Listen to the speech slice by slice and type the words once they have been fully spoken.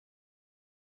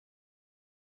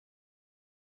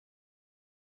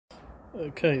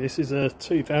Okay, this is a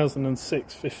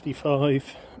 2006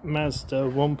 55 Mazda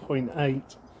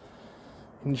 1.8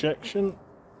 injection.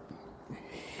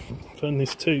 I've owned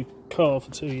this car for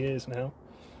 2 years now.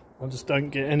 I just don't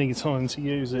get any time to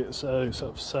use it, so it's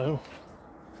up for sale.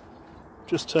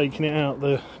 Just taken it out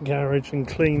the garage and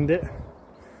cleaned it,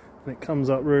 and it comes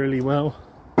up really well.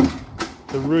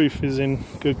 The roof is in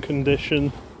good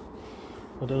condition.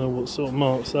 I don't know what sort of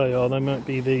marks they are. They might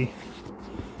be the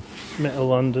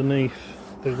metal underneath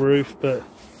the roof, but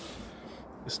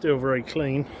it's still very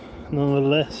clean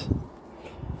nonetheless.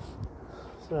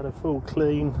 It's had a full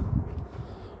clean.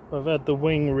 I've had the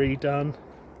wing redone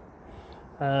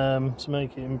to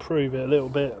make it improve it a little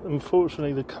bit.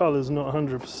 Unfortunately the colour's not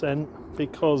 100%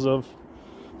 because of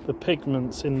the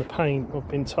pigments in the paint. I've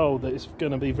been told that it's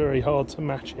going to be very hard to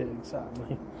match it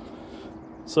exactly,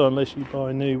 so unless you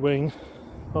buy a new wing.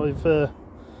 I've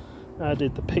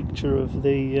added the picture of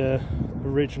the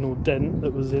original dent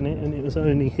that was in it, and it was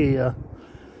only here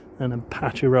and a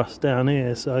patch of rust down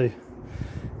here, so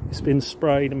it's been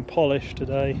sprayed and polished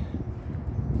today,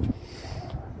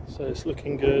 so it's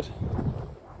looking good.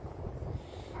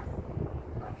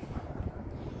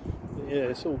 But yeah,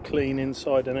 it's all clean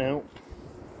inside and out.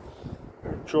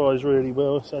 It dries really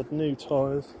well. It's had new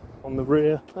tyres on the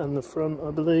rear and the front, I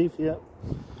believe, yeah,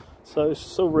 so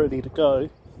it's all ready to go.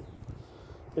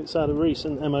 It's had a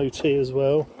recent MOT as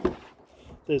well.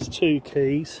 There's 2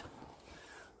 keys.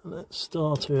 Let's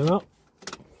start her up.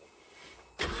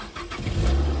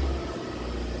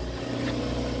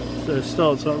 So it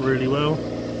starts up really well.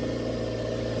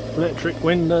 Electric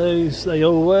windows, they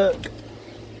all work.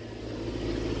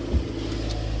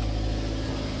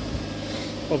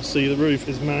 Obviously the roof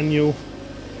is manual.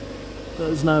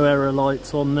 There's no error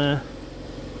lights on there.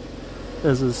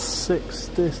 There's a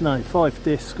 5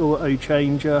 disc auto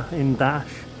changer in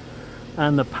dash,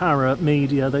 and the Parrot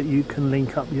media that you can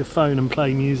link up your phone and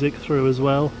play music through as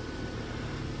well.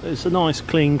 It's a nice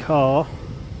clean car.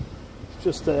 It's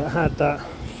just that it had that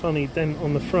funny dent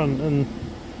on the front, and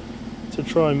to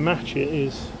try and match it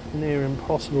is near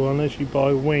impossible unless you buy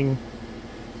a wing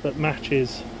that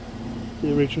matches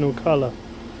the original colour.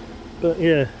 But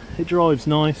yeah, it drives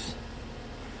nice.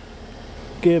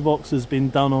 Gearbox has been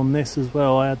done on this as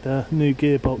well. I had the new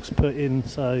gearbox put in,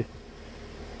 so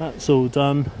that's all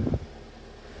done.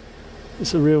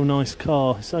 It's a real nice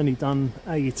car. It's only done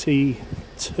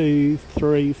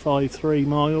 82,353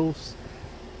 miles.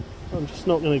 I'm just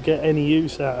not going to get any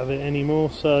use out of it anymore,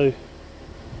 so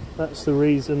that's the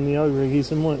reason, the only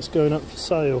reason why it's going up for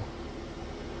sale.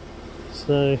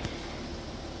 So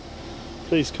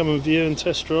please come and view and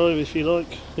test drive if you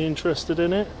like, be interested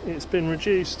in it. It's been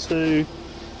reduced to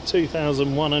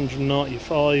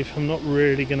 2,195. I'm not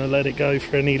really going to let it go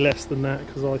for any less than that,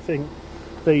 because I think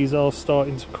these are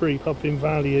starting to creep up in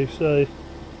value. So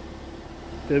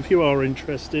if you are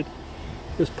interested,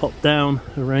 just pop down,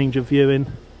 arrange a viewing,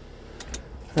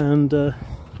 and yeah,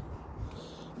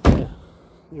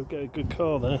 you'll get a good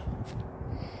car there.